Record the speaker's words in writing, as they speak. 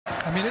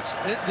I mean,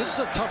 this is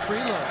a tough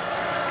reload.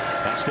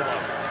 Costello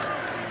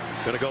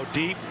going to go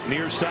deep,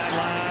 near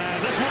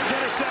sideline. This one's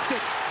intercepted.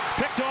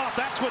 Picked off.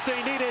 That's what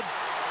they needed.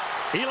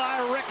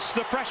 Eli Ricks,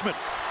 the freshman.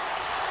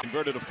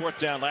 Converted a 4th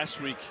down last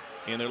week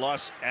in their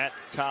loss at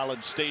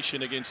College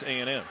Station against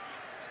A&M.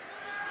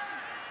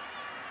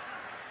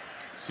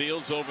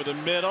 Seals over the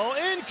middle.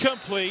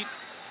 Incomplete.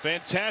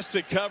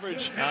 Fantastic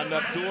coverage on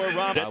Abdur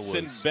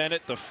Robinson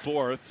Bennett, the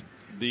 4th.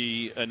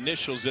 The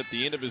initials at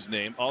the end of his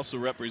name also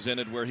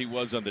represented where he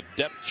was on the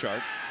depth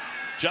chart.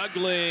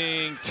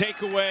 Juggling,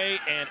 takeaway,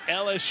 and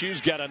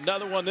LSU's got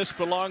another one. This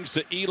belongs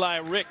to Eli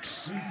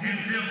Ricks.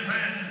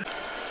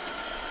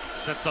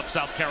 Sets up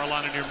South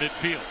Carolina near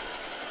midfield.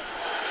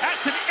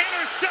 That's an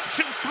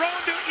interception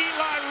thrown to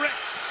Eli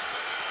Ricks.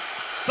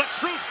 The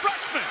true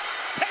freshman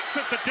takes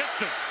it the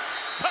distance.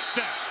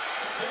 Touchdown.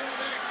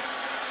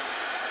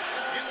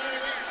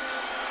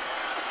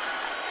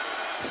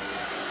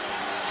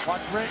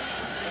 Watch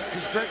Ricks,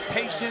 his great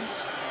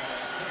patience,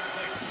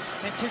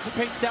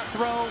 anticipates that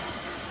throw.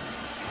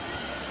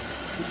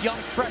 The young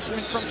freshman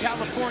from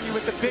California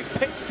with the big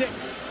pick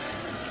 6.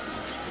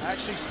 I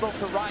actually spoke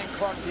to Ryan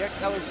Clark, the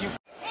ex-LSU.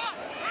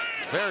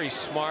 Very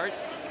smart.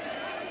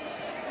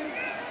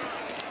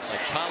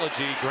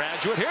 Psychology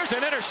graduate. Here's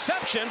an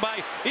interception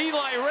by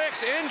Eli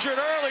Ricks, injured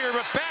earlier,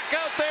 but back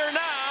out there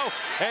now.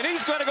 And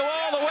he's going to go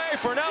all the way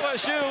for an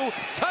LSU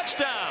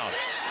touchdown.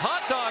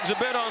 Hot dogs a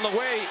bit on the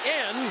way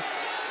in.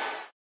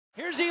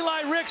 Here's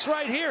Eli Ricks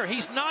right here.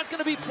 He's not going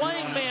to be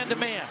playing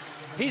man-to-man.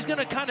 He's going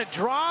to kind of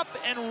drop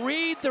and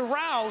read the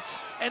routes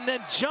and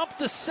then jump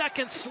the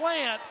second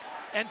slant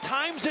and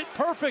times it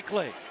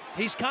perfectly.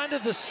 He's kind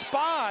of the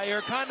spy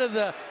or kind of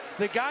the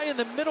guy in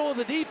the middle of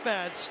the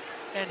defense,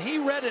 and he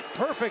read it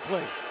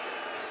perfectly.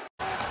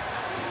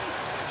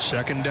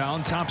 Second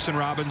down, Thompson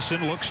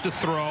Robinson looks to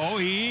throw.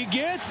 He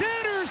gets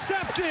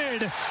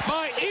intercepted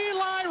by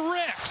Eli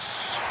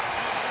Ricks.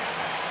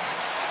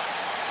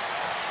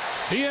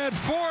 He had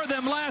 4 of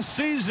them last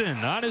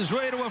season on his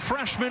way to a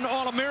freshman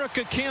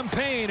All-America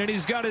campaign, and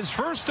he's got his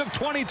first of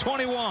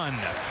 2021.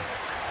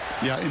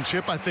 Yeah, and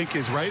Chip, I think,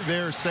 is right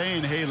there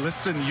saying, hey,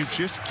 listen, you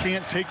just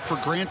can't take for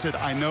granted.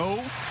 I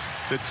know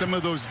that some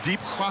of those deep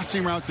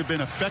crossing routes have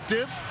been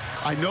effective.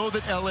 I know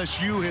that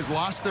LSU has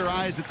lost their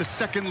eyes at the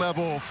second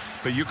level,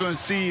 but you're going to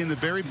see in the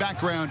very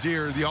background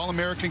here, the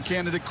All-American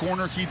candidate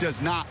corner, he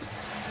does not.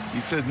 He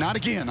says, not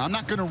again. I'm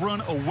not going to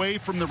run away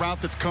from the route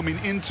that's coming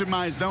into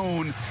my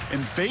zone and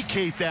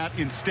vacate that.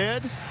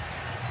 Instead,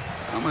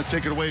 I'm going to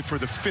take it away for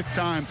the 5th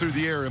time through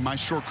the air in my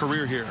short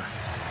career here.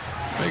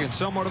 Making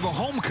somewhat of a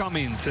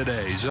homecoming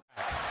today.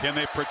 Can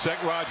they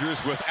protect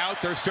Rodgers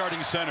without their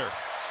starting center?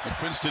 And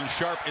Princeton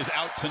Sharp is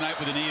out tonight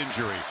with a knee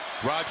injury.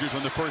 Rodgers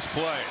on the first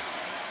play.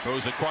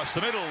 Goes across the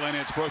middle, and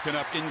it's broken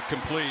up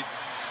incomplete.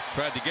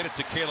 Tried to get it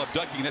to Caleb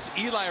Ducking. That's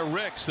Eli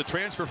Ricks, the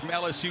transfer from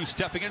LSU,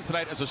 stepping in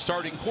tonight as a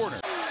starting corner.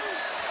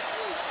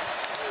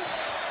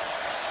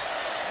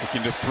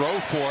 Looking to throw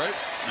for it,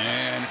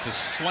 and it's a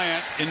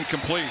slant,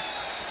 incomplete.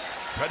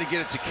 Try to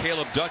get it to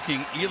Caleb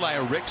Ducking. Eli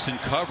Ricks in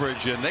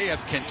coverage, and they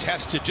have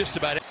contested just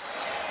about it.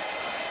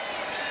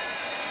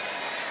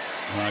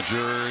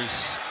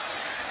 Rodgers,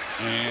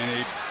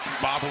 and a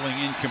bobbling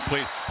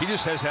incomplete. He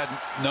just has had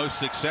no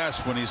success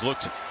when he's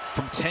looked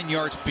from 10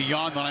 yards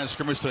beyond the line of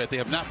scrimmage tonight. They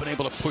have not been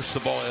able to push the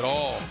ball at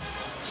all.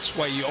 That's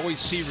why you always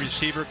see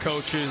receiver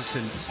coaches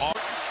and all.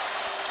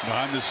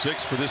 Behind the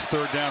 6 for this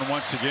 3rd down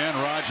once again.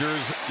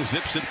 Rodgers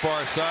zips it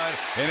far side,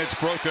 and it's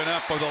broken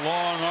up by the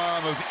long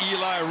arm of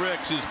Eli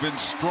Ricks, who's been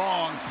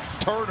strong.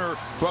 Turner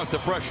brought the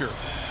pressure.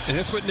 And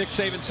that's what Nick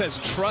Saban says.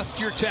 Trust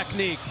your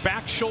technique.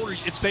 Back shoulder.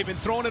 They've been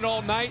throwing it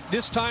all night.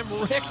 This time,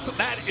 Ricks,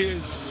 that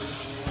is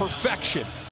perfection.